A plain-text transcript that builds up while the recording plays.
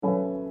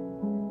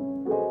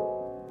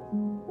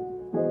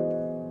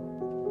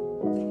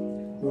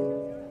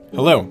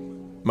Hello,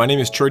 my name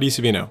is Troy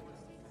DiSavino.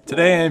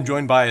 Today I am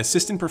joined by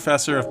Assistant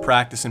Professor of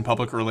Practice in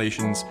Public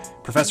Relations,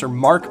 Professor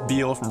Mark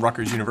Beal from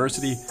Rutgers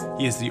University.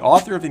 He is the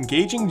author of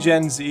Engaging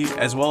Gen Z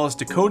as well as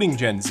Decoding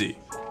Gen Z,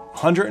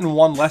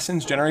 101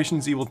 Lessons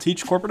Generation Z Will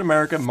Teach Corporate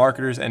America,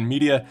 Marketers, and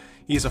Media.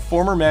 He is a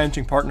former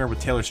managing partner with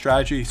Taylor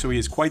Strategy, so he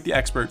is quite the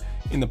expert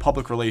in the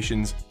public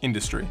relations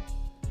industry.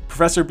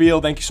 Professor Beal,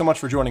 thank you so much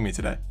for joining me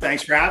today.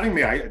 Thanks for having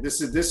me.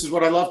 This is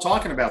what I love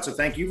talking about, so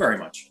thank you very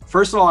much.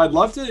 First of all, I'd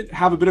love to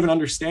have a bit of an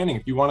understanding,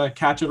 if you want to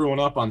catch everyone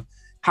up on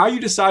how you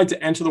decide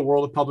to enter the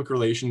world of public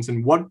relations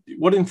and what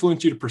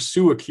influenced you to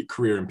pursue a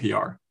career in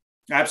PR.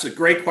 Absolutely.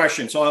 Great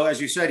question. So as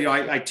you said,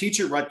 I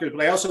teach at Rutgers,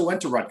 but I also went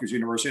to Rutgers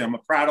University. I'm a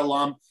proud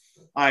alum.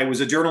 I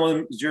was a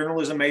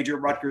journalism major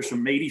at Rutgers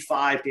from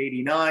 85 to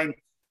 89.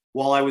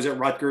 While I was at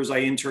Rutgers, I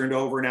interned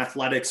over in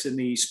athletics in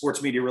the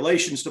sports media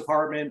relations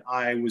department.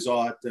 I was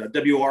at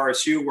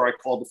WRSU, where I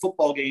called the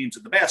football games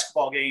and the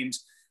basketball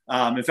games.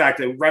 In fact,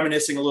 I'm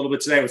reminiscing a little bit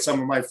today with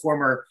some of my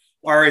former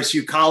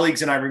RSU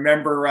colleagues. And I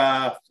remember,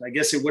 I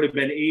guess it would have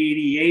been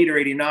 88 or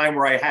 89,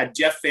 where I had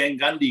Jeff Van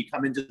Gundy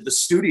come into the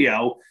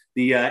studio,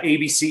 the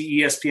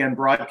ABC ESPN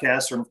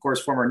broadcaster, and of course,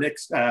 former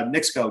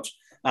Knicks coach,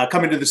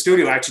 come into the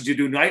studio actually to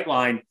do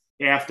Nightline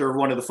after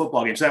one of the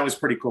football games. So that was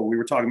pretty cool. We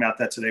were talking about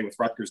that today with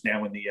Rutgers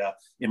now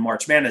in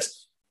March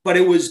Madness. But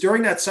it was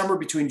during that summer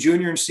between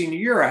junior and senior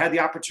year, I had the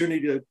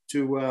opportunity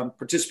to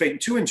participate in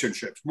two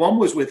internships. One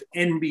was with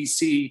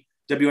NBC,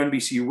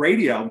 WNBC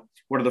Radio,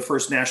 one of the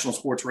first national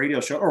sports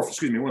radio shows,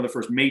 one of the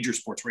first major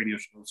sports radio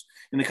shows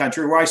in the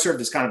country, where I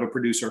served as kind of a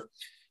producer.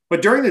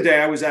 But during the day,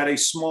 I was at a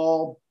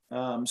small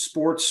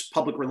sports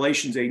public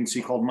relations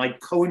agency called Mike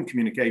Cohen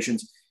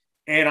Communications.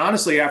 And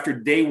honestly, after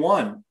day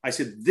one, I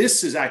said,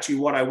 this is actually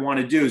what I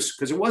want to do,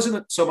 because it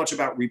wasn't so much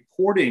about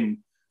reporting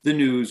the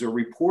news or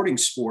reporting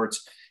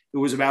sports. It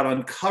was about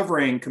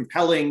uncovering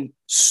compelling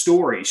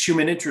stories,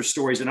 human interest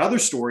stories and other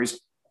stories,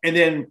 and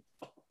then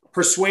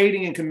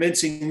persuading and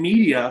convincing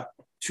media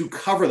to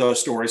cover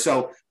those stories.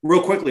 So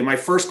real quickly, my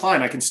first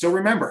client, I can still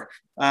remember,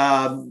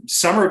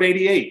 summer of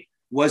 88,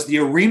 was the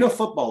Arena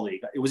Football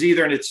League. It was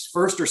either in its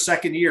first or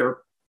second year,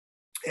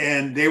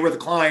 and they were the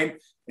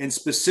client. And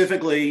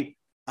specifically,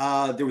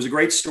 there was a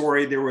great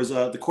story. There was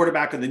the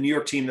quarterback of the New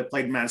York team that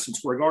played in Madison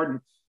Square Garden,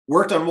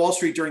 worked on Wall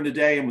Street during the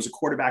day and was a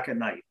quarterback at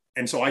night.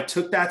 And so I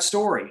took that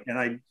story,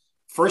 and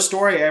first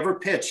story I ever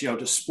pitched,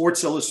 to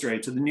Sports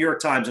Illustrated, to the New York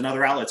Times and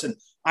other outlets. And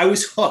I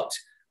was hooked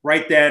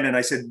right then. And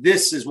I said,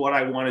 this is what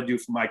I want to do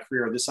for my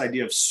career, this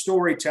idea of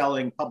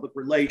storytelling, public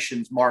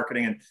relations,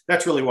 marketing. And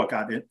that's really what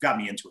got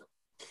me into it.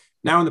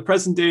 Now, in the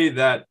present day,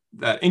 that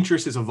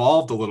interest has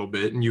evolved a little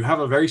bit, and you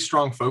have a very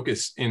strong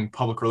focus in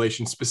public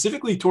relations,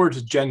 specifically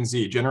towards Gen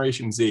Z,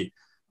 Generation Z.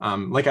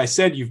 Like I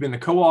said, you've been the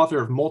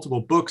co-author of multiple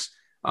books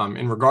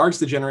in regards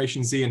to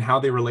Generation Z and how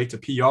they relate to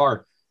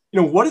PR.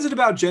 What is it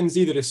about Gen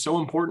Z that is so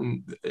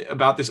important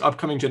about this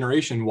upcoming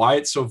generation? Why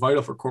it's so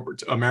vital for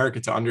corporate America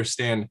to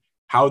understand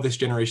how this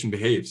generation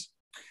behaves?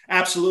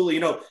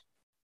 Absolutely.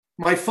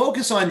 My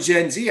focus on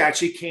Gen Z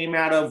actually came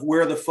out of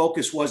where the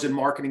focus was in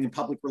marketing and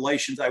public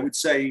relations, I would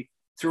say,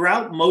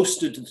 throughout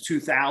most of the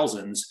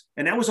 2000s.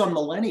 And that was on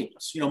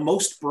millennials.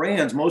 Most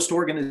brands, most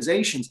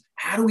organizations,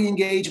 how do we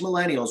engage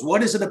millennials?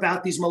 What is it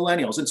about these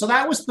millennials? And so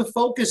that was the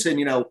focus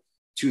in,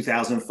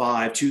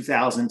 2005,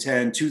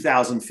 2010,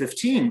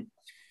 2015.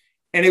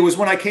 And it was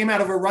when I came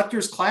out of a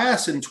Rutgers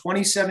class in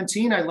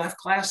 2017, I left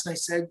class and I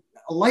said,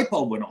 a light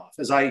bulb went off,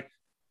 as I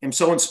am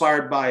so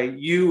inspired by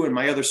you and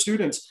my other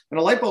students. And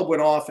a light bulb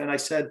went off, and I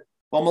said,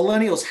 well,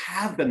 millennials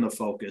have been the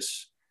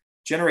focus.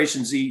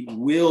 Generation Z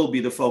will be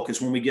the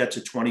focus when we get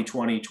to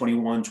 2020,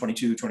 21,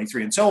 22,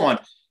 23, and so on.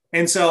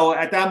 And so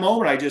at that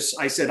moment,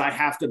 I said, I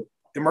have to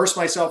immerse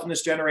myself in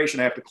this generation.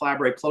 I have to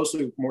collaborate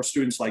closely with more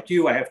students like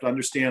you. I have to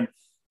understand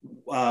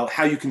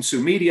how you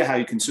consume media, how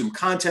you consume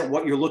content,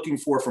 what you're looking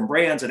for from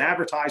brands and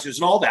advertisers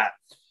and all that.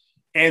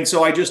 And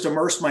so I just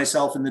immersed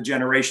myself in the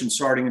generation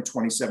starting in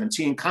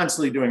 2017,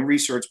 constantly doing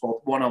research, both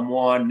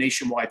one-on-one,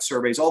 nationwide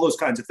surveys, all those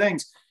kinds of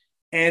things.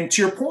 And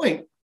to your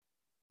point,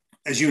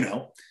 as you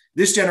know,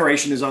 this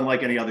generation is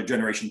unlike any other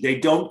generation. They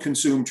don't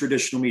consume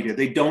traditional media.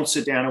 They don't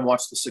sit down and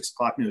watch the 6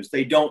 o'clock news.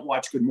 They don't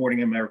watch Good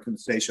Morning America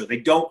Today show. They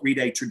don't read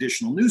a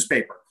traditional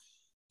newspaper.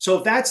 So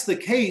if that's the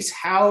case,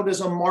 how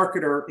does a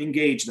marketer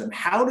engage them?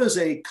 How does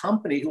a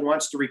company who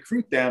wants to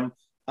recruit them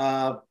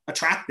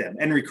attract them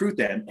and recruit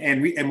them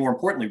and more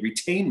importantly,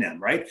 retain them,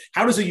 right?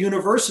 How does a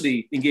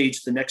university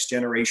engage the next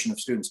generation of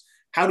students?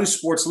 How do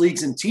sports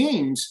leagues and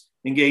teams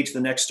engage the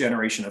next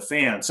generation of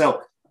fans?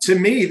 So to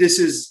me, this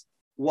is,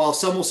 while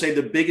some will say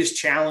the biggest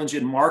challenge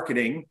in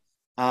marketing,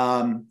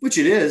 which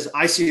it is,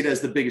 I see it as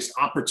the biggest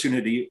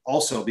opportunity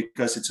also,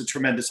 because it's a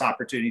tremendous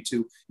opportunity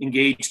to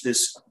engage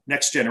this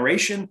next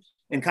generation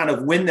and kind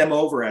of win them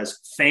over as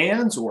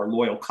fans or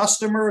loyal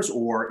customers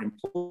or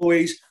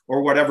employees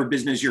or whatever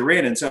business you're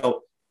in. And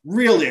so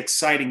really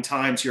exciting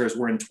times here as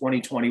we're in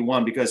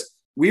 2021, because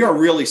we are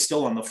really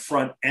still on the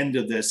front end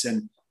of this.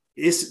 And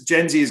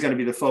Gen Z is going to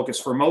be the focus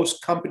for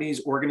most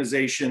companies,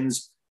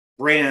 organizations,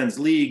 brands,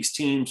 leagues,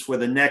 teams for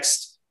the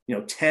next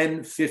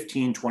 10,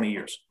 15, 20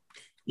 years.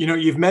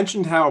 You've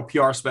mentioned how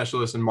PR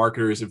specialists and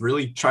marketers have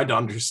really tried to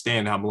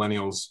understand how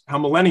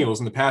millennials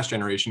in the past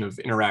generation have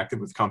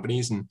interacted with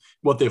companies and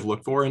what they've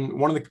looked for. And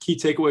one of the key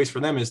takeaways for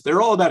them is they're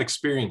all about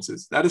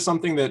experiences. That is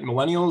something that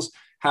millennials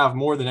have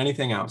more than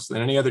anything else,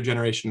 than any other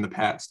generation in the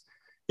past.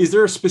 Is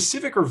there a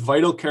specific or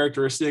vital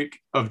characteristic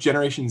of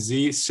Generation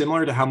Z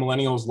similar to how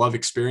millennials love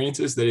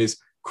experiences that is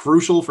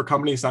crucial for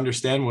companies to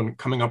understand when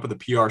coming up with a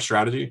PR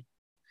strategy?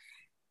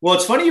 Well,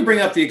 it's funny you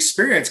bring up the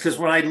experience, because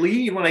when I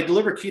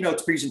deliver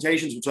keynote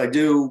presentations, which I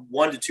do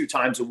 1 to 2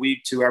 times a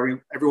week to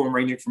everyone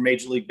ranging from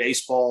Major League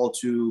Baseball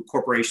to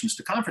corporations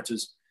to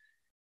conferences,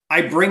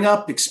 I bring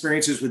up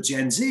experiences with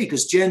Gen Z,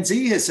 because Gen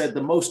Z has said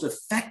the most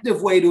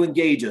effective way to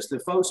engage us,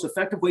 the most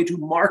effective way to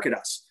market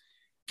us,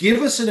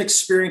 give us an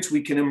experience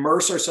we can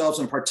immerse ourselves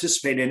and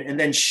participate in, and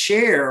then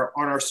share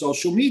on our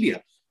social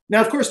media. Now,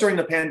 of course, during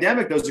the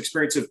pandemic, those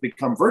experiences have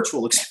become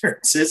virtual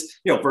experiences,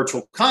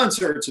 virtual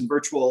concerts and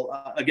virtual,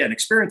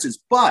 experiences.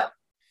 But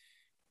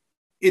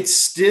it's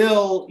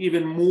still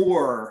even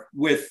more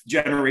with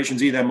Generation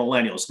Z than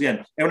millennials.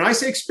 Again, and when I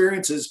say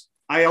experiences,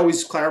 I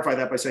always clarify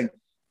that by saying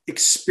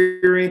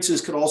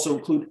experiences could also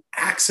include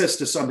access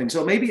to something.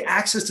 So maybe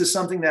access to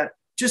something that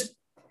just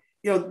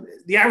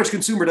the average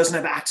consumer doesn't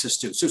have access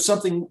to. So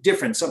something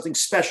different, something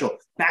special,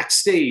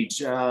 backstage,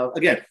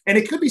 and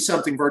it could be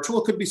something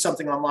virtual, it could be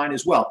something online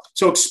as well.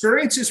 So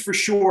experiences for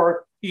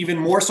sure, even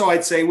more so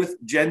I'd say with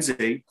Gen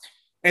Z.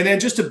 And then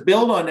just to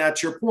build on that,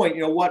 to your point,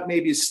 what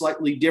maybe is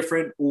slightly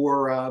different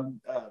or,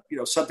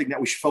 something that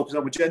we should focus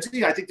on with Gen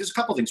Z, I think there's a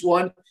couple of things.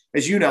 One,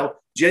 as you know,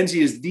 Gen Z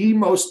is the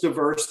most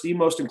diverse, the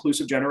most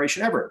inclusive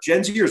generation ever. Gen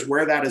Zers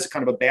wear that as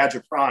kind of a badge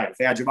of pride,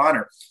 badge of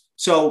honor.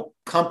 So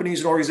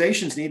companies and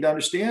organizations need to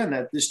understand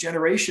that this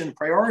generation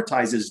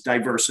prioritizes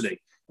diversity,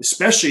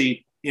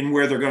 especially in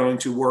where they're going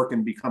to work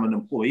and become an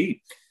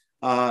employee.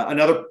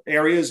 Another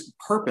area is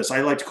purpose.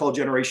 I like to call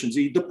Generation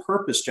Z the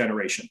purpose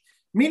generation,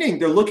 meaning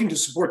they're looking to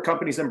support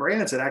companies and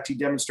brands that actually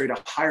demonstrate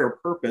a higher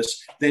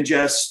purpose than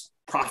just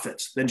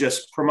profits, than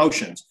just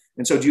promotions.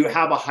 And so do you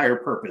have a higher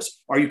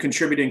purpose? Are you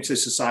contributing to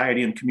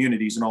society and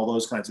communities and all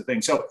those kinds of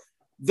things? So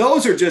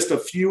those are just a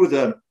few of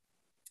the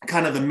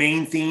kind of the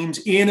main themes,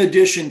 in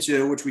addition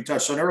to, which we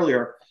touched on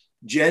earlier,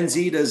 Gen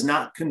Z does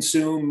not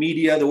consume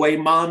media the way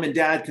mom and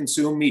dad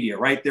consume media,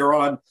 right? They're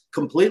on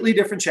completely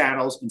different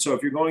channels. And so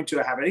if you're going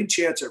to have any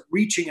chance at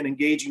reaching and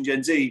engaging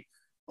Gen Z,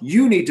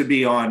 you need to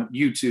be on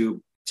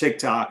YouTube,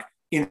 TikTok,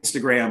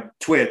 Instagram,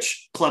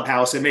 Twitch,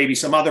 Clubhouse, and maybe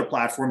some other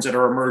platforms that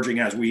are emerging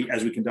as we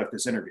conduct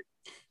this interview.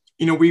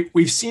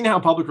 We've seen how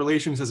public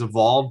relations has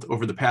evolved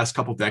over the past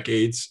couple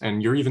decades,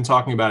 and you're even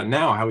talking about it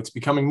now, how it's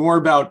becoming more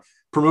about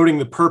promoting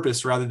the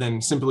purpose rather than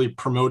simply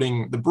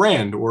promoting the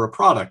brand or a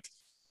product.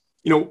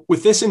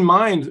 With this in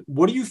mind,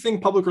 what do you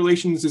think public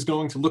relations is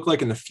going to look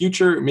like in the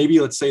future? Maybe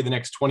let's say the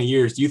next 20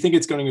 years. Do you think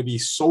it's going to be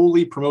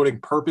solely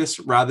promoting purpose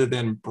rather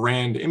than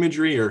brand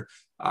imagery or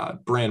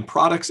brand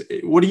products?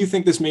 What do you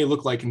think this may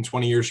look like in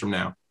 20 years from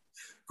now?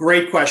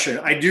 Great question.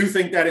 I do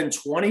think that in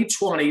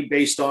 2020,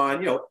 based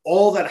on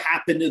all that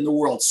happened in the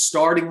world,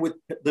 starting with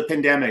the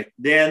pandemic,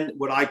 then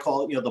what I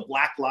call the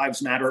Black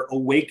Lives Matter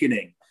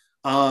awakening,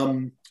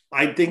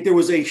 I think there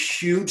was a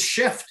huge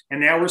shift, and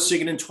now we're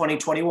seeing it in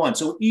 2021.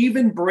 So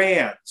even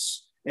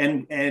brands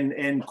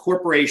and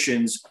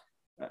corporations,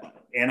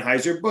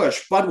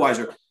 Anheuser-Busch,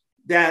 Budweiser,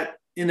 that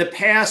in the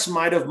past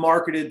might have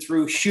marketed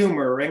through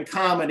humor and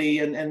comedy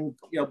and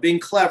being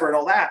clever and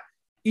all that,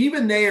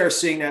 even they are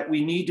seeing that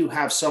we need to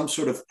have some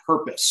sort of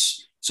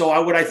purpose. So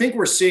what I think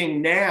we're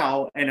seeing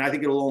now, and I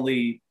think it'll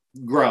only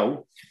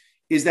grow,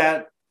 is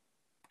that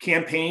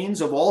campaigns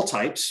of all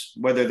types,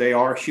 whether they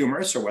are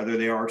humorous or whether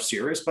they are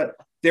serious, but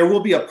there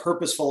will be a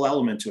purposeful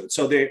element to it.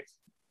 So the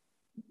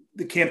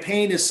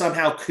campaign is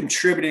somehow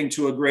contributing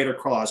to a greater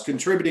cause,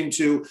 contributing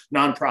to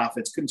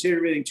nonprofits,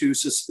 contributing to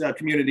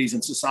communities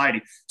and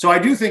society. So I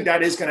do think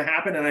that is going to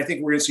happen. And I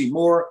think we're going to see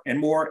more and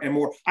more and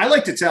more. I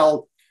like to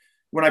tell,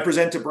 when I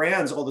present to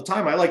brands all the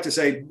time, I like to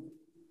say,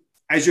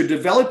 as you're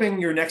developing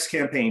your next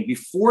campaign,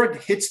 before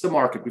it hits the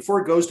market, before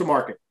it goes to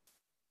market,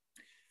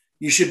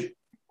 you should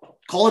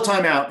call a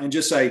timeout and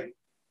just say,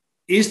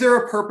 is there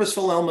a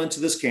purposeful element to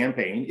this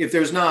campaign? If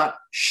there's not,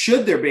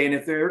 should there be? And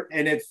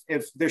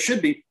if there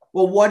should be,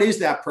 well, what is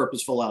that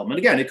purposeful element?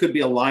 Again, it could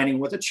be aligning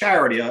with a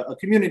charity, a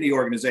community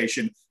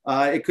organization.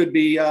 It could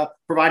be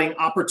providing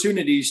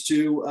opportunities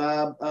to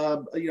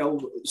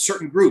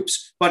certain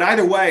groups. But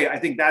either way, I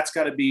think that's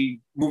got to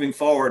be moving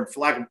forward. For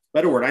lack of a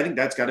better word, I think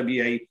that's got to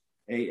be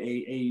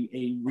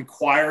a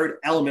required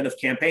element of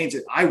campaigns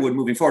that I would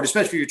moving forward,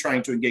 especially if you're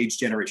trying to engage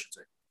Generation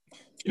Z.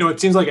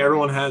 It seems like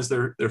everyone has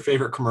their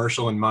favorite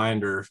commercial in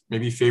mind, or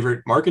maybe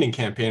favorite marketing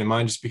campaign in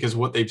mind, just because of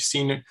what they've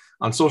seen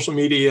on social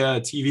media,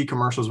 TV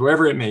commercials,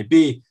 wherever it may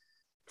be.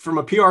 From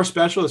a PR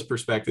specialist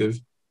perspective,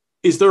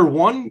 is there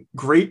one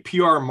great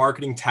PR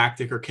marketing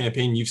tactic or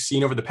campaign you've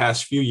seen over the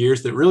past few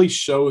years that really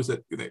shows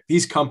that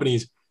these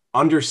companies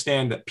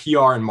understand that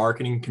PR and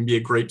marketing can be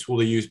a great tool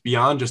to use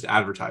beyond just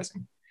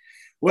advertising?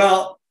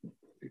 Well,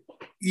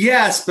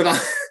 yes, but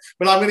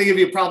but I'm going to give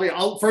you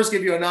I'll first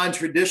give you a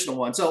non-traditional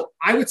one. So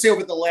I would say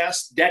over the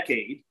last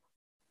decade,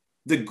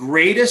 the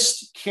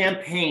greatest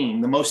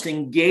campaign, the most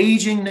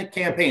engaging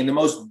campaign, the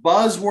most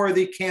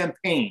buzzworthy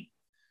campaign,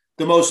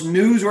 the most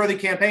newsworthy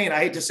campaign, I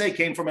hate to say,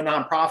 came from a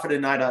nonprofit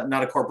and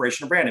not a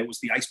corporation or brand. It was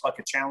the Ice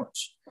Bucket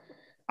Challenge.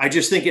 I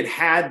just think it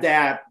had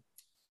that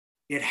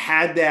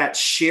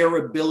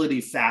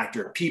shareability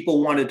factor.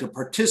 People wanted to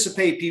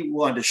participate. People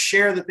wanted to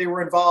share that they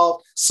were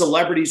involved.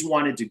 Celebrities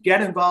wanted to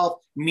get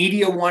involved.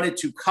 Media wanted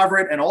to cover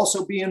it and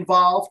also be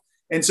involved.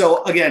 And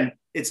so, again,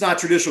 it's not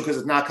traditional because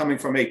it's not coming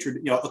from a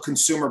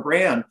consumer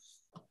brand.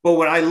 But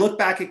when I look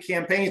back at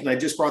campaigns, and I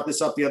just brought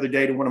this up the other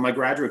day to one of my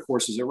graduate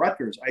courses at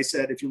Rutgers, I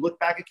said, if you look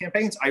back at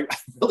campaigns, I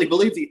really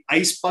believe the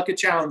Ice Bucket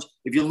Challenge,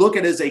 if you look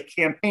at it as a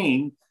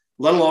campaign,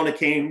 let alone it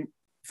came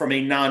from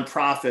a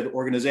nonprofit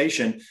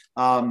organization,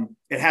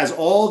 it has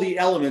all the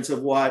elements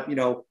of what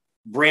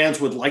brands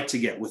would like to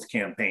get with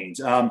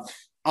campaigns.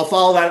 I'll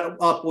follow that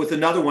up with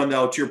another one,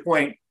 though, to your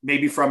point,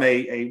 maybe from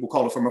we'll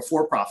call it from a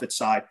for-profit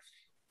side.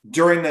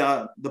 During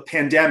the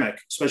pandemic,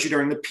 especially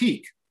during the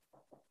peak,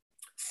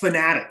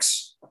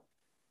 Fanatics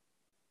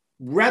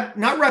not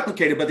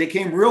replicated, but they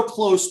came real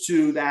close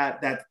to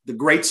that the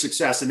great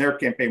success, and their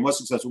campaign was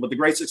successful, but the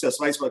great success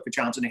of Ice Bucket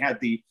Challenge, and they had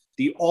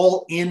the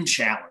All-In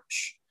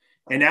Challenge.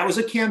 And that was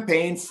a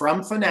campaign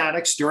from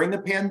Fanatics during the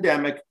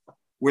pandemic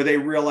where they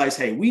realized,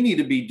 hey, we need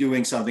to be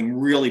doing something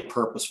really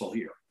purposeful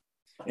here.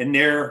 And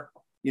their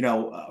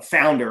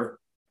founder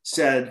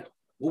said,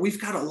 well,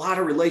 we've got a lot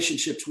of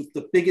relationships with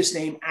the biggest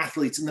name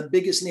athletes and the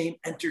biggest name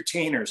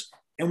entertainers.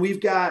 And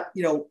we've got,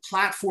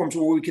 platforms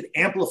where we could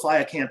amplify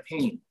a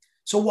campaign.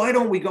 So why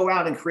don't we go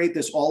out and create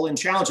this All-In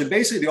Challenge? And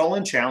basically the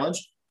All-In Challenge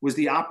was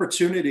the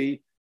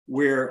opportunity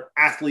where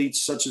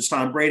athletes such as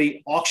Tom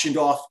Brady auctioned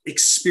off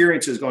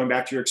experiences, going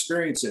back to your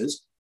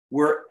experiences,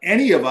 where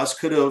any of us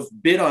could have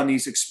bid on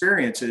these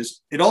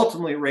experiences. It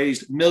ultimately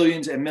raised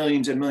millions and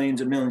millions and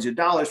millions and millions of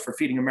dollars for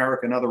Feeding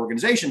America and other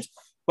organizations.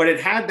 But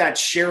it had that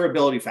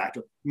shareability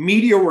factor.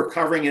 Media were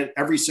covering it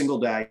every single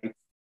day.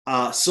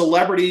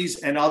 Celebrities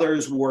and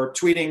others were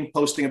tweeting,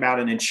 posting about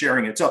it, and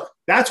sharing it. So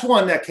that's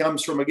one that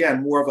comes from,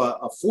 again, more of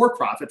a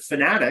for-profit,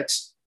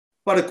 Fanatics.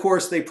 But of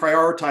course, they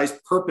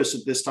prioritized purpose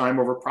at this time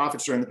over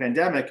profits during the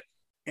pandemic.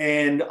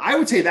 And I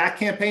would say that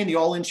campaign, the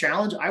All-In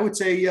Challenge, I would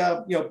say,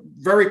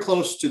 very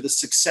close to the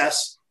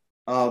success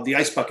of the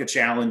Ice Bucket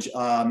Challenge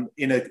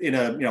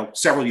in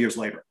several years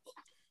later.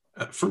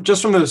 From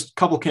those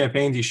couple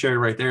campaigns you shared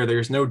right there,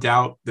 there's no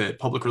doubt that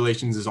public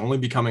relations is only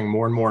becoming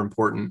more and more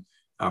important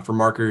for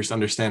marketers to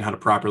understand how to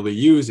properly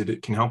use it.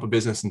 It can help a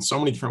business in so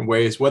many different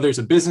ways, whether it's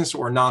a business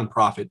or a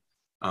nonprofit.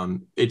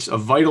 It's a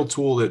vital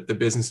tool that the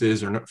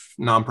businesses or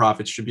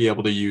nonprofits should be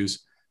able to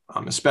use,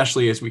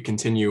 especially as we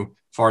continue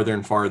farther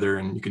and farther,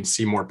 and you can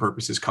see more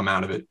purposes come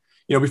out of it.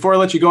 Before I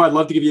let you go, I'd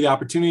love to give you the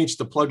opportunity just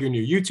to plug your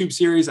new YouTube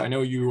series. I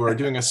know you are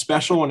doing a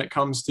special when it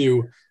comes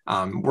to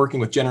working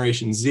with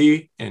Generation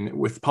Z and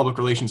with public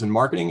relations and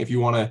marketing. If you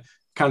want to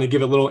kind of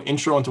give a little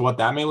intro into what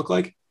that may look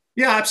like.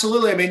 Yeah,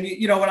 absolutely. I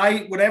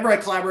mean, whenever I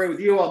collaborate with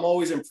you, I'm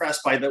always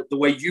impressed by the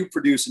way you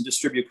produce and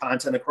distribute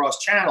content across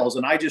channels.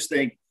 And I just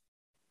think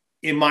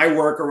in my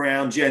work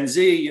around Gen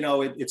Z,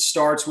 it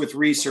starts with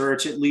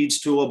research. It leads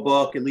to a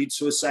book. It leads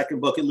to a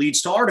second book. It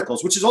leads to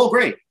articles, which is all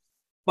great.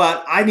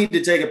 But I need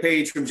to take a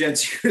page from Gen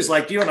Zers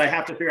like you, and I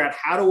have to figure out,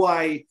 how do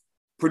I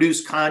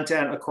produce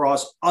content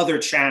across other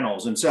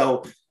channels? And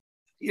so,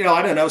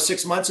 I don't know,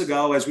 6 months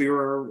ago, as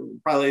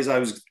I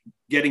was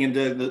getting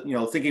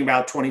into thinking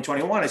about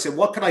 2021, I said,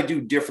 what could I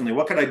do differently?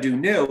 What could I do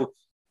new?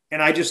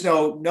 And I just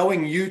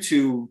knowing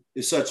YouTube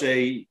is such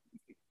a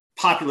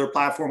popular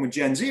platform with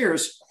Gen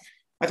Zers,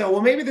 I thought,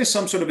 well, maybe there's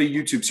some sort of a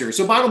YouTube series.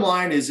 So bottom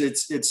line is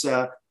it's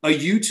a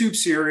YouTube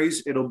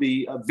series. It'll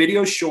be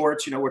video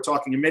shorts. We're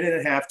talking a minute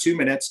and a half, 2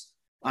 minutes.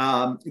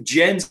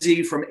 Gen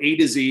Z from A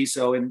to Z.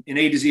 So in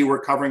A to Z,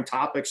 we're covering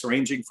topics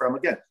ranging from,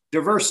 again,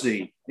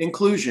 diversity,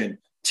 inclusion,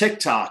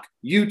 TikTok,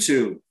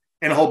 YouTube,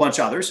 and a whole bunch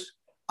of others.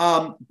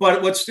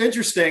 But what's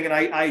interesting, and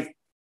I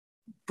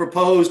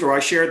proposed, or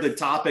I shared the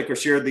topic or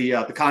shared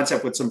the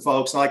concept with some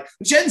folks, like,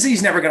 Gen Z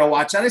is never going to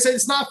watch that. I said,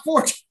 it's not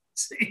for Gen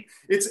Z.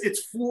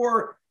 It's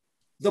for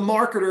the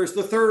marketers,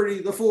 the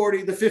 30, the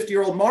 40, the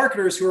 50-year-old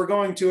marketers who are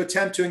going to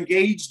attempt to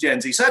engage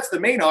Gen Z. So that's the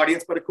main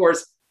audience. But of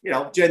course,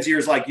 Gen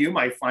Zers like you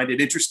might find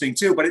it interesting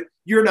too, but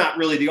you're not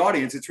really the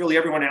audience. It's really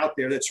everyone out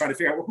there that's trying to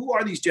figure out, well, who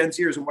are these Gen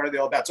Zers and what are they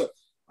all about? So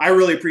I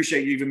really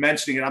appreciate you even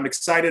mentioning it. I'm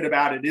excited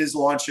about it. It is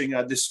launching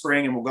this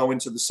spring, and we'll go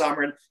into the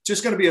summer. And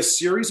just going to be a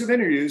series of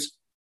interviews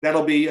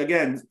that'll be,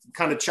 again,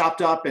 kind of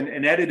chopped up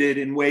and edited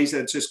in ways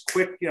that it's just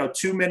quick,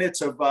 2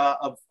 minutes of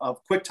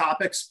quick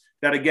topics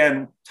that,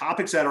 again,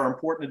 topics that are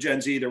important to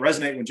Gen Z, that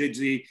resonate with Gen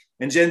Z,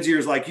 and Gen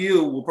Zers like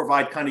you will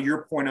provide kind of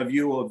your point of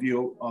view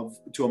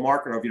to a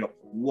marketer of,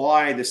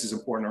 why this is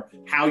important or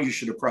how you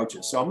should approach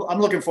it. So I'm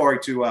looking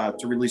forward to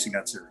releasing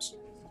that series.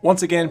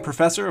 Once again,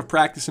 Professor of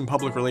Practice in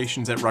Public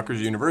Relations at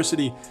Rutgers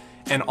University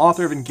and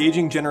author of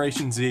Engaging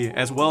Generation Z,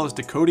 as well as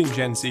Decoding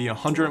Gen Z,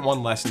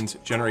 101 Lessons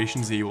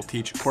Generation Z will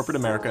teach corporate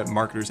America,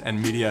 marketers,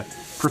 and media,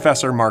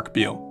 Professor Mark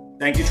Beal.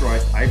 Thank you, Troy.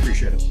 I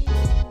appreciate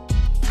it.